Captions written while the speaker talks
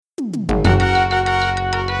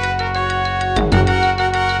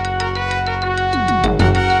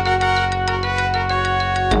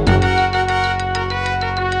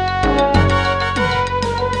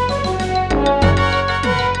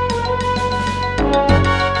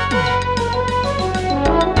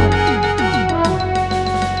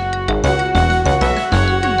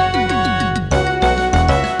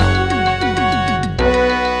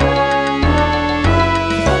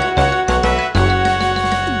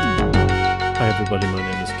everybody, my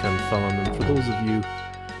name is Ken Fallon, and for those of you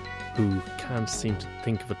who can't seem to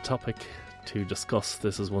think of a topic to discuss,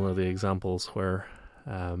 this is one of the examples where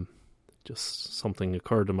just something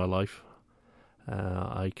occurred in my life.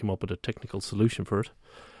 I came up with a technical solution for it,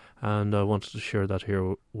 and I wanted to share that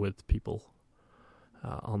here with people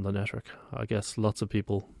on the network. I guess lots of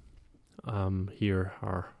people here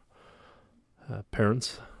are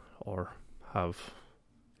parents or have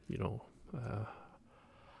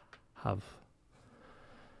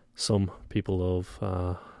some people of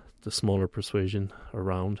the smaller persuasion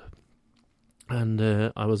around. And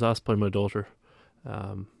I was asked by my daughter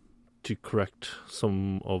to correct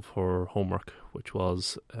some of her homework, which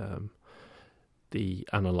was the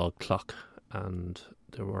analog clock. And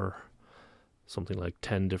there were something like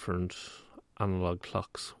 10 different analog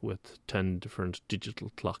clocks with 10 different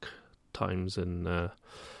digital clock times in the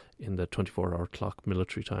 24-hour clock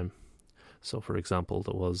military time. So, for example,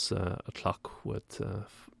 there was a clock with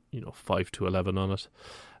 5 to 11 on it,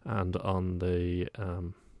 and on the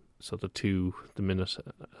minute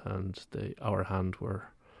and the hour hand were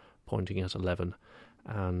pointing at 11,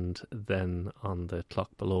 and then on the clock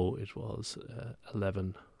below it was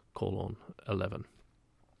 11:11.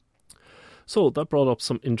 So that brought up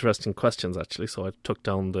some interesting questions, actually. So I took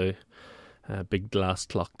down the big glass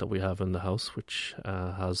clock that we have in the house, which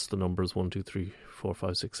has the numbers 1, 2, 3, 4,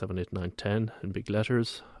 5, 6, 7, 8, 9, 10 in big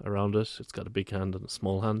letters around it. It's got a big hand and a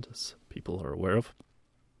small hand, as people are aware of.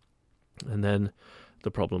 And then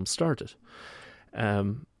the problem started.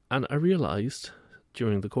 And I realised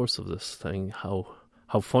during the course of this thing how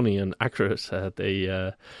funny and accurate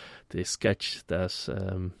they sketch that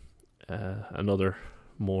another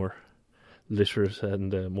more literate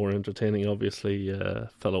and more entertaining, obviously,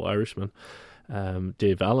 fellow Irishman,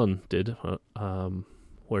 Dave Allen, did,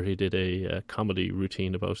 where he did a comedy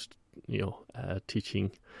routine about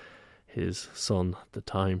teaching his son the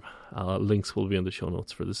time. Links will be in the show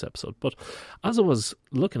notes for this episode. But as I was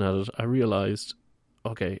looking at it, I realised,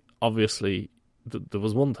 okay, obviously there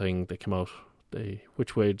was one thing that came out.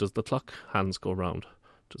 Which way does the clock hands go round?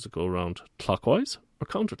 Does it go round clockwise or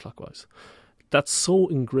counterclockwise? That's so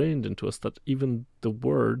ingrained into us that even the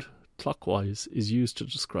word clockwise is used to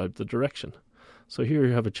describe the direction. So here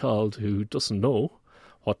you have a child who doesn't know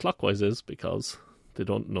what clockwise is because they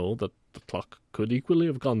don't know that the clock could equally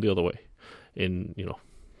have gone the other way. In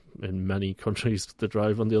many countries, they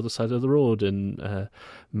drive on the other side of the road. In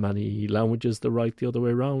many languages, they write the other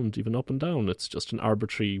way around, even up and down. It's just an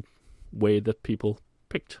arbitrary way that people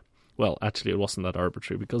picked. Well, actually, it wasn't that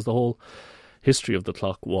arbitrary, because the whole history of the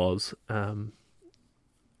clock was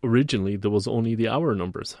originally there was only the hour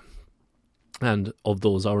numbers. And of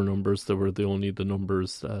those hour numbers, there were only the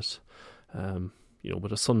numbers that,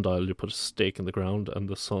 with a sundial, you put a stake in the ground, and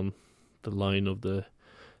the line of the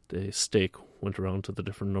stake went around to the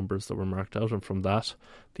different numbers that were marked out, and from that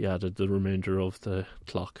they added the remainder of the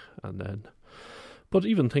clock. But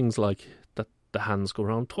even things like that, the hands go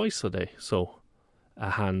around twice a day. So a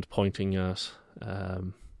hand pointing at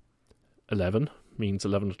 11 means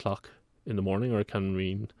 11 o'clock in the morning, or it can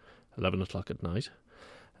mean 11 o'clock at night.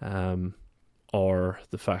 Or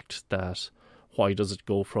the fact that why does it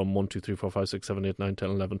go from 1, 2, 3, 4, 5, 6, 7, 8, 9, 10,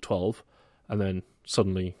 11, 12, and then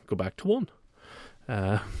suddenly go back to 1?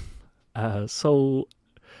 So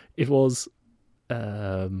it was,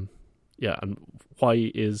 and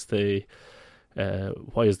why is the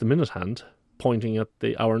minute hand pointing at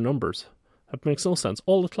the hour numbers? That makes no sense.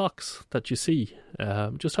 All the clocks that you see,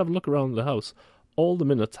 just have a look around the house. All the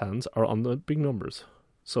minute hands are on the big numbers.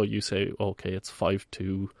 So you say, okay, it's 5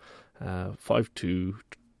 to the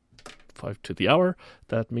hour.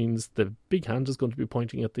 That means the big hand is going to be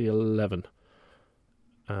pointing at the 11.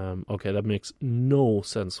 Okay, that makes no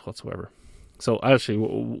sense whatsoever. So I actually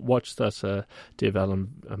watched that Dave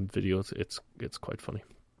Allen video. It's quite funny.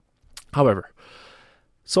 However,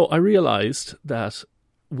 so I realized that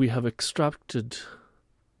we have extracted.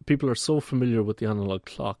 People are so familiar with the analog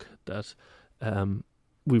clock that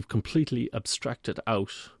we've completely abstracted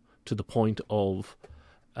out to the point of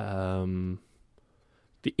the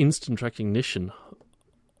instant recognition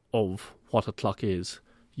of what a clock is.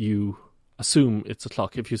 You assume it's a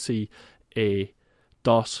clock. If you see a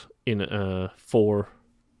dot in a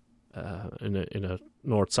in a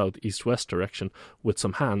north, south, east, west direction with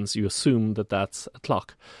some hands, you assume that that's a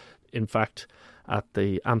clock. In fact, at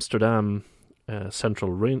the Amsterdam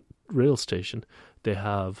Central Rail Station, they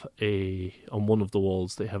have on one of the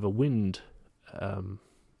walls they have a wind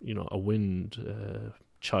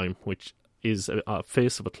chime, which is a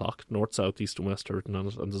face of a clock, north, south, east and west are written on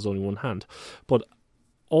it, and there's only one hand. But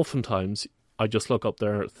oftentimes I just look up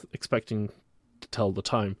there expecting to tell the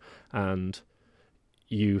time, and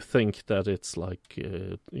you think that it's like,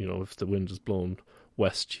 if the wind is blowing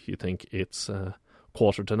west, you think it's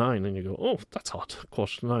 8:45, and you go, oh, that's odd,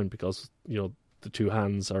 8:45, because, the two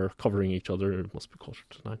hands are covering each other, it must be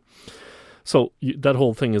 8:45. So that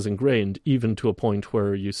whole thing is ingrained, even to a point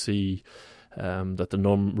where you see that the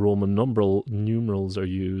Roman numerals are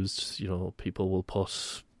used. People will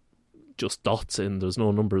put just dots in, there's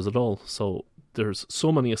no numbers at all. So there's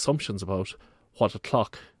so many assumptions about what a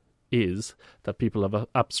clock is that people have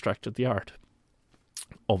abstracted the art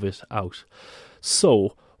of it out.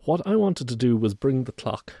 So what I wanted to do was bring the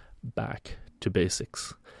clock back to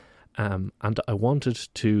basics. And I wanted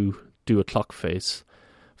to do a clock face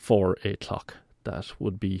for a clock that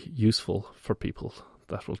would be useful for people,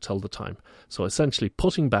 that will tell the time. So essentially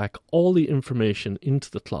putting back all the information into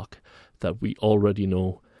the clock that we already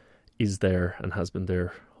know is there and has been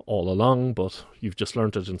there all along, but you've just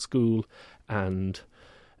learnt it in school, and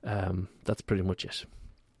that's pretty much it.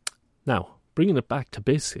 Now, bringing it back to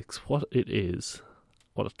basics, what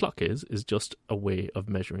a clock is just a way of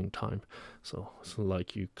measuring time. So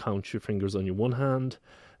like you count your fingers on your one hand,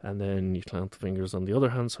 and then you count the fingers on the other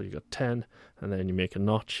hand, so you got 10, and then you make a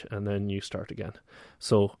notch, and then you start again.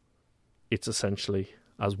 So it's essentially,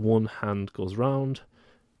 as one hand goes round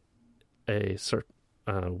a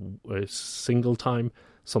single time,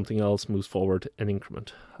 something else moves forward an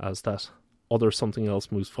increment. As that other something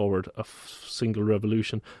else moves forward a single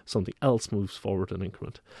revolution, something else moves forward an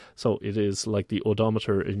increment. So it is like the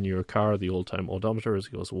odometer in your car, the old-time odometer, as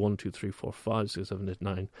it goes 1, 2, 3, 4, 5, 6, 7, 8,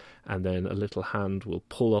 9, and then a little hand will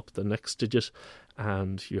pull up the next digit,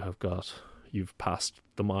 and you've passed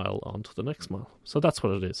the mile on to the next mile. So that's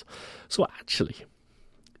what it is. So actually,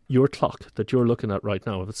 your clock that you're looking at right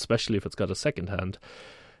now, especially if it's got a second hand,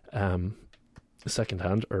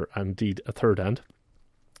 or indeed a third hand,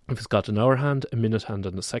 if it's got an hour hand, a minute hand,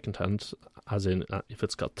 and a second hand, as in if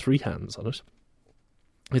it's got 3 hands on it,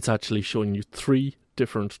 it's actually showing you 3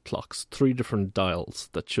 different clocks, 3 different dials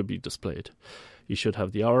that should be displayed. You should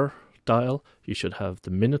have the hour dial, you should have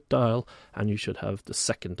the minute dial, and you should have the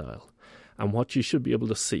second dial. And what you should be able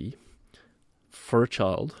to see for a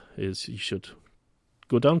child is you should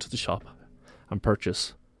go down to the shop and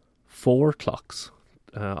purchase 4 clocks.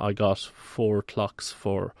 I got 4 clocks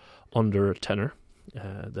for under a tenner.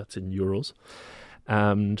 That's in euros.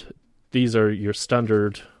 And these are your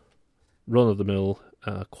standard run-of-the-mill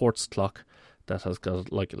quartz clock that has got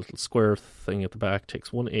like a little square thing at the back,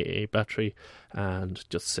 takes 1 AA battery and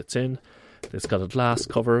just sits in. It's got a glass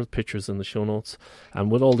cover, pictures in the show notes. And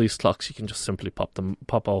with all these clocks, you can just simply pop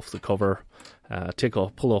off the cover,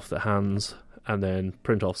 pull off the hands, and then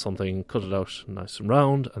print off something, cut it out nice and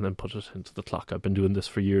round, and then put it into the clock. I've been doing this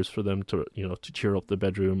for years for them to cheer up the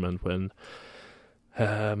bedroom, and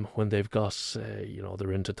when they've got,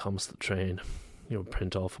 they're into Thomas the Train,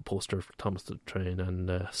 print off a poster for Thomas the Train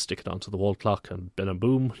and stick it onto the wall clock, and then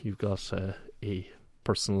boom, you've got a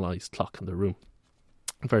personalised clock in the room.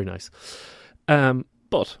 Very nice.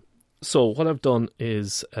 So what I've done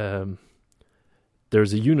is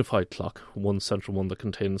there's a unified clock, one central one that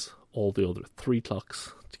contains all the other 3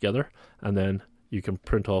 clocks together, and then you can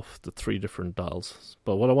print off the 3 different dials.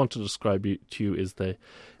 But what I want to describe to you is the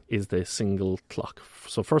single clock.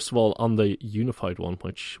 So first of all, on the unified one,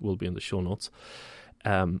 which will be in the show notes,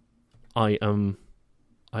 I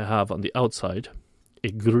have on the outside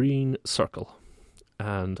a green circle,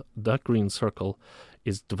 and that green circle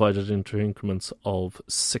is divided into increments of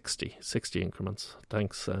 60 increments.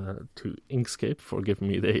 Thanks to Inkscape for giving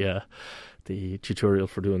me the tutorial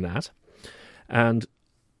for doing that. And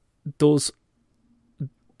those,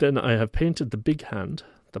 then I have painted the big hand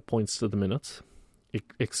that points to the minutes. It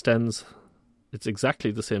extends, it's exactly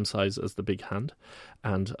the same size as the big hand,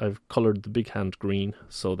 and I've coloured the big hand green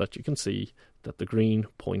so that you can see that the green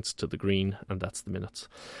points to the green, and that's the minutes.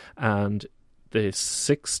 And the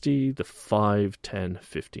 60, the 5, 10,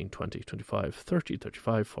 15, 20, 25, 30,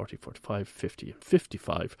 35, 40, 45, 50, and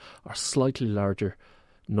 55 are slightly larger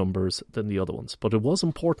numbers than the other ones. But it was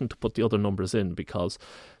important to put the other numbers in, because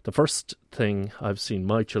the first thing I've seen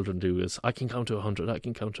my children do is, I can count to 100, I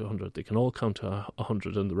can count to 100. They can all count to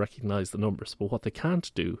 100 and they recognise the numbers. But what they can't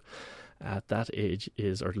do at that age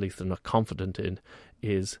is, or at least they're not confident in,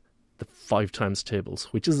 is the 5 times tables,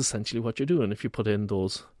 which is essentially what you're doing if you put in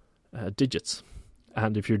those digits.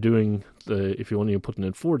 And if you're only putting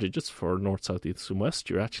in 4 digits for north, south, east, and west,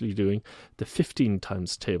 you're actually doing the 15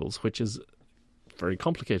 times tables, which is very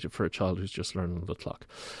complicated for a child who's just learning the clock.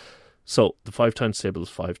 So the 5 times table is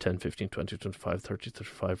 5, 10, 15, 20, 25, 30,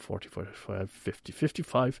 35, 40, 45, 50,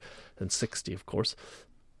 55, and 60, of course.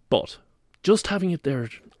 But just having it there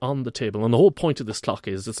on the table, and the whole point of this clock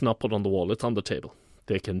is it's not put on the wall, it's on the table.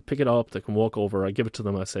 They can pick it up, they can walk over, I give it to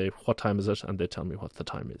them, I say, what time is it? And they tell me what the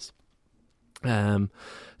time is.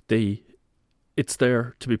 It's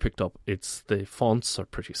there to be picked up. The fonts are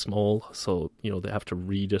pretty small, so they have to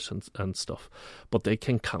read it and stuff. But they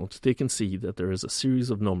can count. They can see that there is a series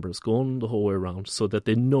of numbers going the whole way around, so that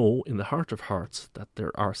they know in the heart of hearts that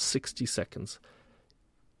there are 60 seconds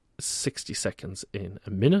in a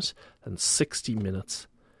minute and 60 minutes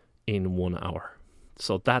in 1 hour.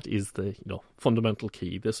 So that is the fundamental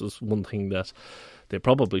key. This is one thing that they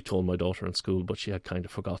probably told my daughter in school, but she had kind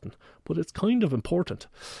of forgotten. But it's kind of important.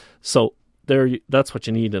 So that's what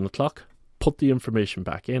you need in a clock. Put the information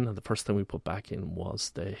back in, and the first thing we put back in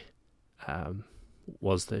was the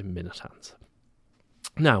minute hands.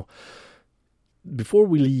 Now, before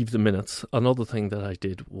we leave the minutes, another thing that I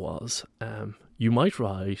did was you might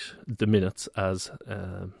write the minutes as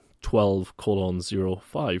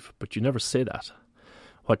 12:05, but you never say that.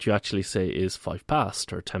 What you actually say is 5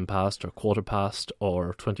 past, or 10 past, or quarter past,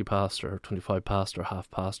 or 20 past, or 25 past, or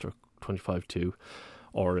half past, or 25 to,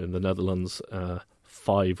 or in the Netherlands,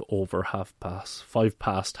 5 over half past, 5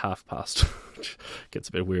 past half past, which gets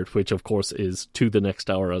a bit weird, which of course is to the next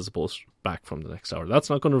hour as opposed to back from the next hour. That's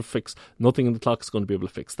not going to fix, nothing in the clock is going to be able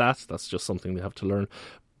to fix that. That's just something they have to learn.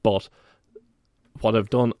 But what I've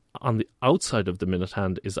done on the outside of the minute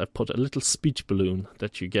hand is I've put a little speech balloon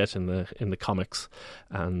that you get in the comics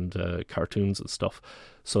and cartoons and stuff,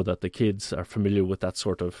 so that the kids are familiar with that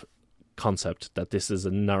sort of concept, that this is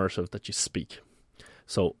a narrative that you speak.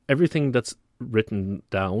 So everything that's written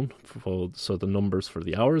down, so the numbers for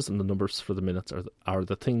the hours and the numbers for the minutes are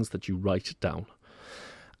the things that you write down.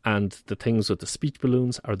 And the things with the speech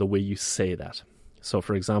balloons are the way you say that. So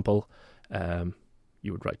for example,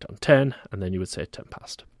 you would write down 10 and then you would say 10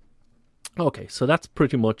 past. Okay, so that's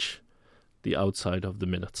pretty much the outside of the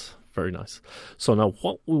minutes. Very nice. So now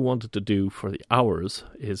what we wanted to do for the hours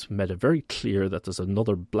is made it very clear that there's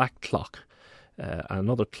another black clock,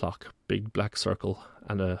 big black circle,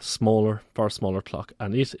 and a far smaller clock,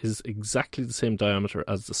 and it is exactly the same diameter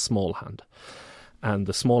as the small hand. And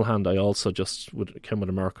the small hand I also just came with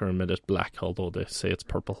a marker and made it black, although they say it's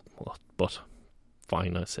purple, but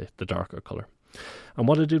fine, I say the darker colour. And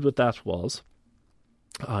what I did with that was,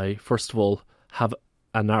 I first of all have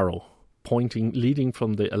an arrow leading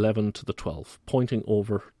from the 11 to the 12, pointing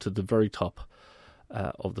over to the very top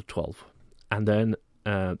of the 12. And then,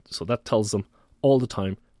 so that tells them all the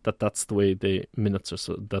time that's the way the minutes are,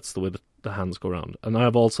 so that's the way the hands go around. And I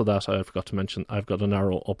have also I forgot to mention, I've got an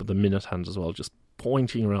arrow up at the minute hand as well, just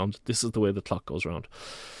pointing around. This is the way the clock goes around.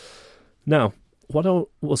 Now, what I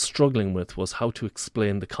was struggling with was how to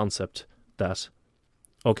explain the concept that,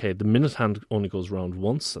 okay, the minute hand only goes round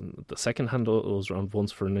once, and the second hand goes round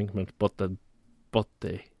once for an increment, but the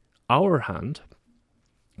hour hand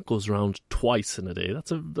goes round twice in a day.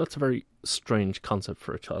 That's a very strange concept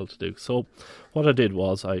for a child to do. So what I did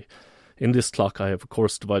was, in this clock, I have of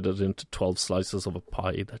course divided it into 12 slices of a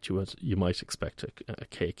pie that you might expect a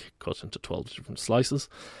cake cut into 12 different slices.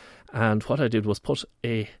 And what I did was put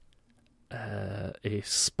a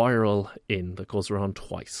spiral in that goes around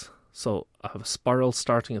twice. So I have a spiral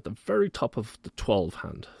starting at the very top of the 12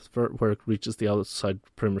 hand, where it reaches the outside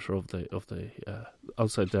perimeter of the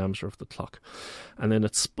outside diameter of the clock, and then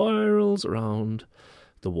it spirals around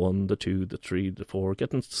the 1, the 2, the 3, the 4,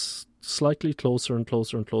 getting slightly closer and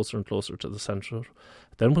closer and closer and closer to the centre.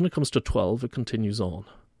 Then when it comes to 12, it continues on.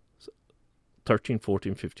 13,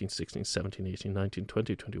 14, 15, 16, 17, 18, 19,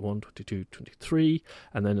 20, 21, 22, 23,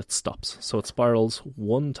 and then it stops. So it spirals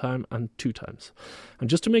 1 time and 2 times. And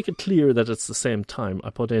just to make it clear that it's the same time,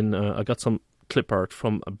 I put in, I got some clip art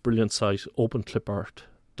from a brilliant site,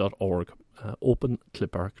 openclipart.org,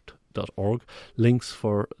 openclipart.org. Links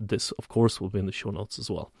for this, of course, will be in the show notes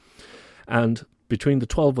as well. And between the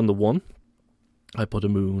 12 and the 1, I put a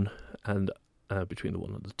moon, and between the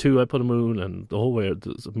 1 and the 2 I put a moon, and the whole way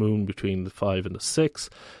there's a moon between the 5 and the 6,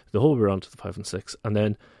 the whole way around to the 5 and 6, and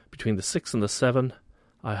then between the 6 and the 7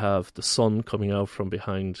 I have the sun coming out from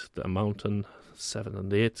behind the mountain. 7 and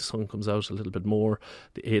the 8 the sun comes out a little bit more,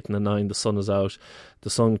 the 8 and the 9 the sun is out, the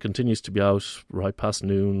sun continues to be out right past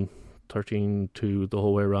noon, 13 to the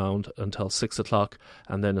whole way around until 6 o'clock,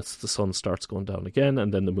 and then the sun starts going down again,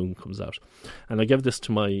 and then the moon comes out. And I gave this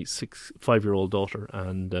to my 5-year-old daughter,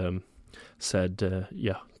 and said,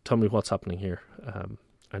 yeah, tell me what's happening here.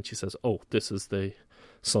 And she says, oh, this is the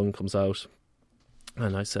sun comes out.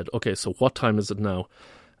 And I said, okay, so what time is it now?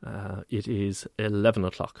 It is 11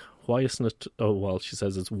 o'clock. Why isn't it? Oh, well, she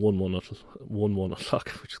says it's 1 o'clock,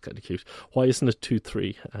 which is kind of cute. Why isn't it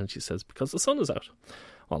 2-3? And she says, because the sun is out.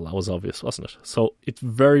 Well, that was obvious, wasn't it? So it's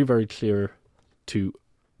very, very clear to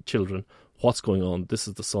children what's going on. This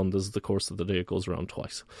is the sun, this is the course of the day, it goes around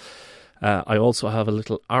twice. I also have a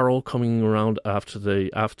little arrow coming around after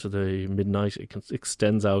the midnight. It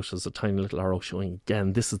extends out as a tiny little arrow showing,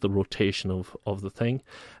 again, this is the rotation of the thing.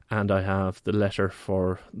 And I have the letter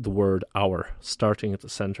for the word hour starting at the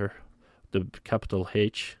center, the capital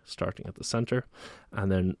H starting at the center,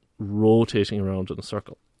 and then rotating around in a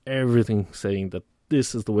circle. Everything saying that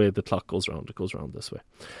this is the way the clock goes around. It goes around this way,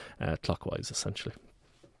 clockwise, essentially.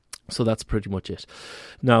 So that's pretty much it.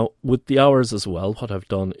 Now, with the hours as well, what I've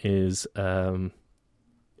done is, in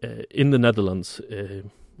the Netherlands,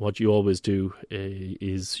 what you always do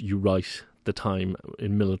is you write the time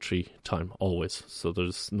in military time, always. So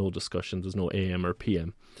there's no discussion, there's no AM or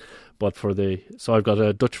PM. But so I've got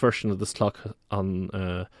a Dutch version of this clock on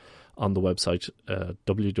the website,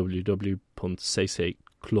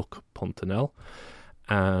 www.ccClock.nl,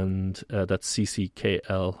 and that's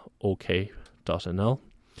ccKLOK.nl.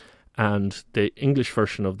 And the English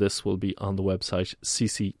version of this will be on the website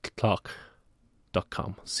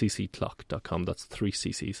ccClock.com. ccClock.com. That's 3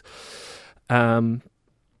 cc's.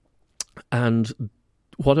 And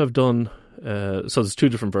what I've done, so there's 2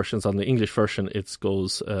 different versions. On the English version, it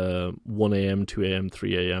goes 1 a.m., 2 a.m.,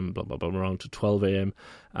 3 a.m., blah, blah, blah, around to 12 a.m.,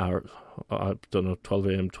 or I don't know, 12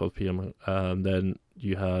 a.m., 12 p.m., and then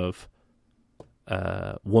you have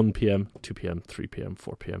 1 p.m., 2 p.m., 3 p.m.,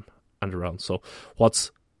 4 p.m., and around. So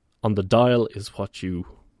what's on the dial is what you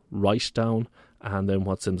write down, and then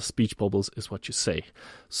what's in the speech bubbles is what you say.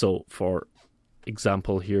 So, for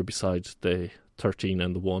example, here beside the 13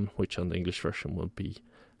 and the 1, which on the English version will be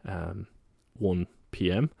 1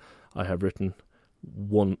 p.m., I have written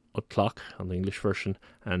 1 o'clock on the English version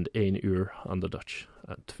and 1 uur on the Dutch,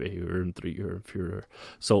 2 uur and 3 uur and 4 uur.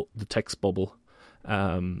 So the text bubble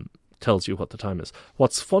tells you what the time is.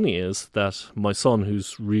 What's funny is that my son,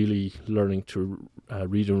 who's really learning to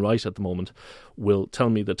read and write at the moment, will tell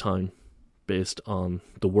me the time based on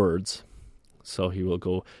the words. So he will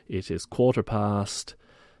go, it is 2:15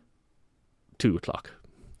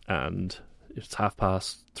 and it's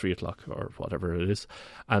 3:30 or whatever it is.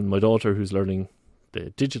 And my daughter, who's learning the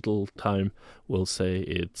digital time, will say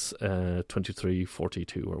it's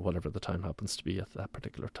 23:42 or whatever the time happens to be at that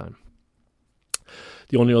particular time.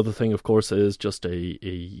 The only other thing, of course, is just a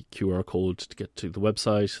QR code to get to the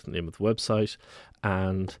website, the name of the website,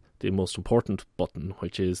 and the most important button,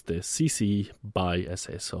 which is the CC BY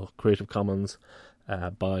SA. So Creative Commons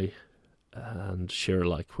buy and share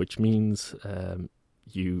alike, which means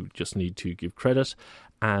you just need to give credit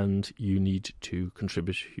and you need to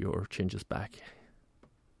contribute your changes back,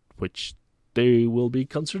 which they will be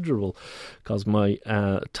considerable, because my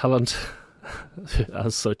talent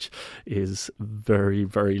as such is very,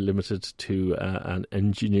 very limited to an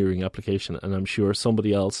engineering application, and I'm sure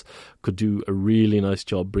somebody else could do a really nice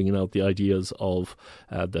job bringing out the ideas of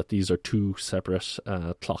that these are 2 separate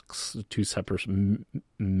clocks, 2 separate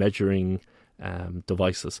measuring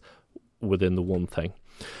devices within the one thing.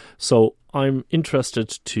 So I'm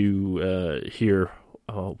interested to hear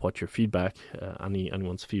what your feedback,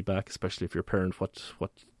 anyone's feedback, especially if you're a parent, what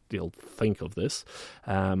they'll think of this.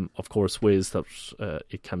 Of course, ways that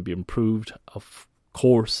it can be improved. Of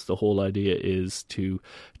course, the whole idea is to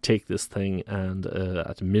take this thing and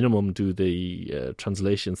at a minimum do the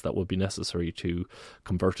translations that would be necessary to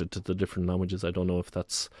convert it to the different languages. I don't know if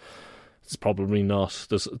it's probably not.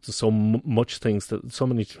 There's so much things that so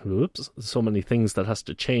many things that has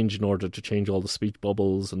to change in order to change all the speech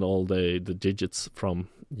bubbles and all the digits from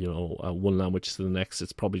one language to the next.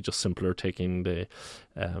 It's probably just simpler taking the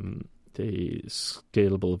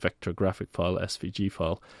scalable vector graphic file, SVG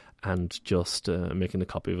file, and just making a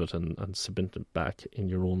copy of it and submitting it back in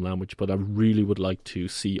your own language. But I really would like to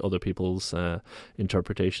see other people's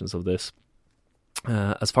interpretations of this.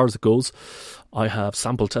 As far as it goes, I have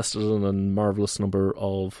sample tested on a marvellous number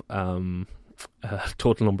of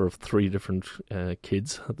total number of 3 different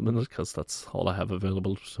kids at the minute, because that's all I have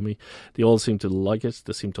available to me. They all seem to like it,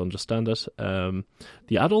 they seem to understand it.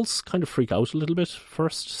 The adults kind of freak out a little bit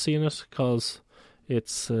first seeing it, because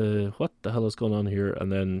it's what the hell is going on here,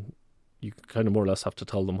 and then you kind of more or less have to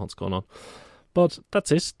tell them what's going on. But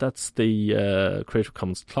that's it. That's the Creative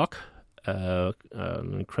Commons clock.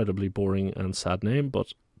 An incredibly boring and sad name,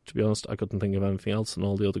 but to be honest, I couldn't think of anything else, and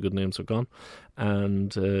all the other good names are gone.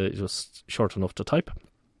 And just short enough to type,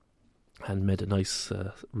 and made a nice,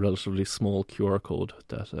 relatively small QR code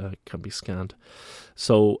that can be scanned.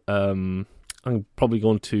 So I'm probably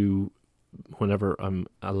going to, whenever I'm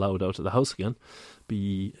allowed out of the house again,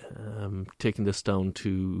 be taking this down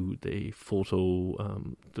to the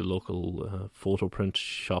local photo print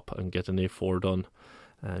shop and get an A4 done.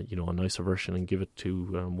 a nicer version and give it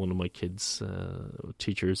to one of my kids'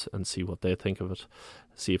 teachers and see what they think of it,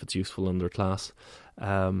 see if it's useful in their class.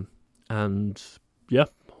 And yeah,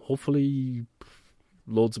 hopefully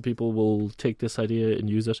loads of people will take this idea and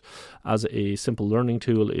use it as a simple learning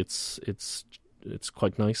tool. It's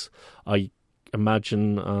quite nice. I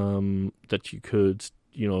imagine that you could,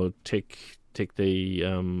 take the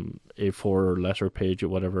A4 letter page or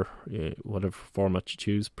whatever format you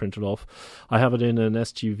choose, print it off. I have it in an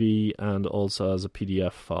SGV and also as a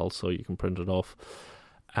PDF file, so you can print it off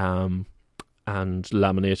and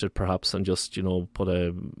laminate it perhaps, and just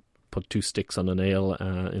put 2 sticks on a nail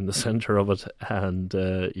in the center of it, and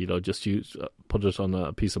just put it on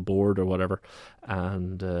a piece of board or whatever,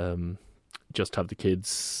 and just have the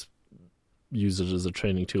kids use it as a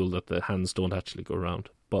training tool that the hands don't actually go around.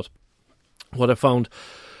 But what I found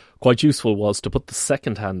quite useful was to put the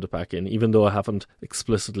second hand back in, even though I haven't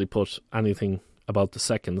explicitly put anything about the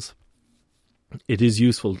seconds. It is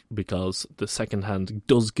useful because the second hand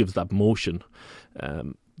does give that motion,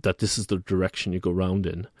 that this is the direction you go round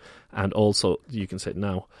in. And also you can say,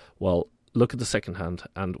 now, well, look at the second hand,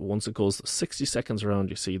 and once it goes 60 seconds around,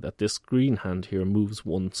 you see that this green hand here moves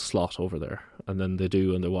 1 slot over there, and then they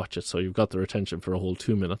do, and they watch it, so you've got their attention for a whole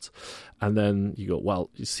 2 minutes. And then you go, well,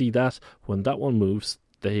 you see that when that one moves,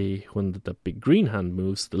 when the big green hand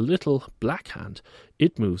moves, the little black hand,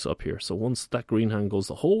 it moves up here. So once that green hand goes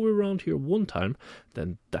the whole way around here one time,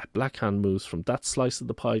 then that black hand moves from that slice of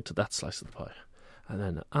the pie to that slice of the pie. And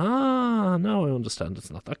then, now I understand,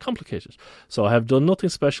 it's not that complicated. So I have done nothing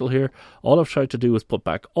special here. All I've tried to do is put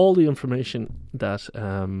back all the information that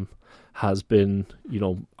has been,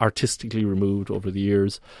 artistically removed over the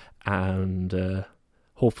years, and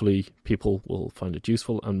hopefully people will find it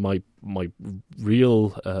useful. And my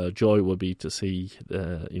real joy would be to see,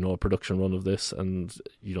 a production run of this, and,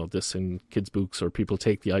 this in kids' books, or people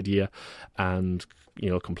take the idea and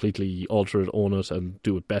completely alter it, own it, and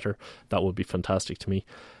do it better. That would be fantastic to me.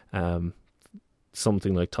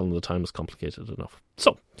 Something like telling the time is complicated enough.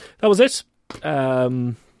 So that was it.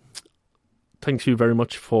 Thank you very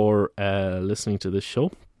much for listening to this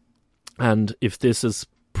show. And if this is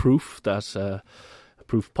proof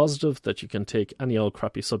positive that you can take any old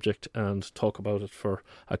crappy subject and talk about it for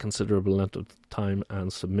a considerable length of time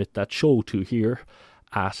and submit that show to here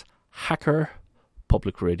at Hacker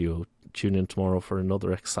Public Radio. Tune in tomorrow for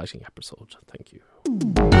another exciting episode. Thank you.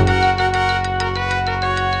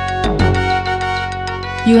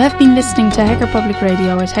 You have been listening to Hacker Public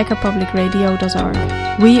Radio at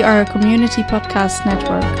hackerpublicradio.org. We are a community podcast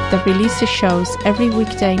network that releases shows every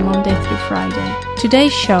weekday, Monday through Friday.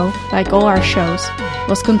 Today's show, like all our shows,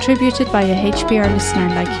 was contributed by a HPR listener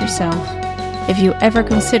like yourself. If you ever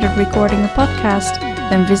considered recording a podcast,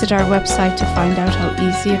 then visit our website to find out how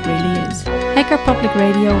easy it really is. Hacker Public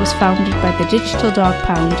Radio was founded by the Digital Dog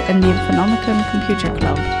Pound and the Infonomicon Computer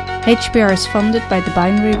Club. HPR is funded by the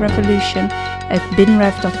Binary Revolution at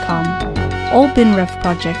binrev.com. All BinRev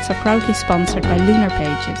projects are proudly sponsored by Lunar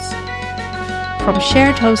Pages. From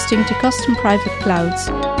shared hosting to custom private clouds,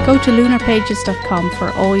 go to lunarpages.com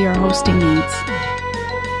for all your hosting needs.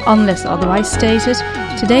 Unless otherwise stated,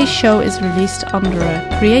 today's show is released under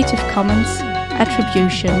a Creative Commons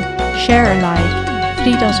Attribution Share Alike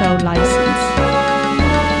 3.0 license.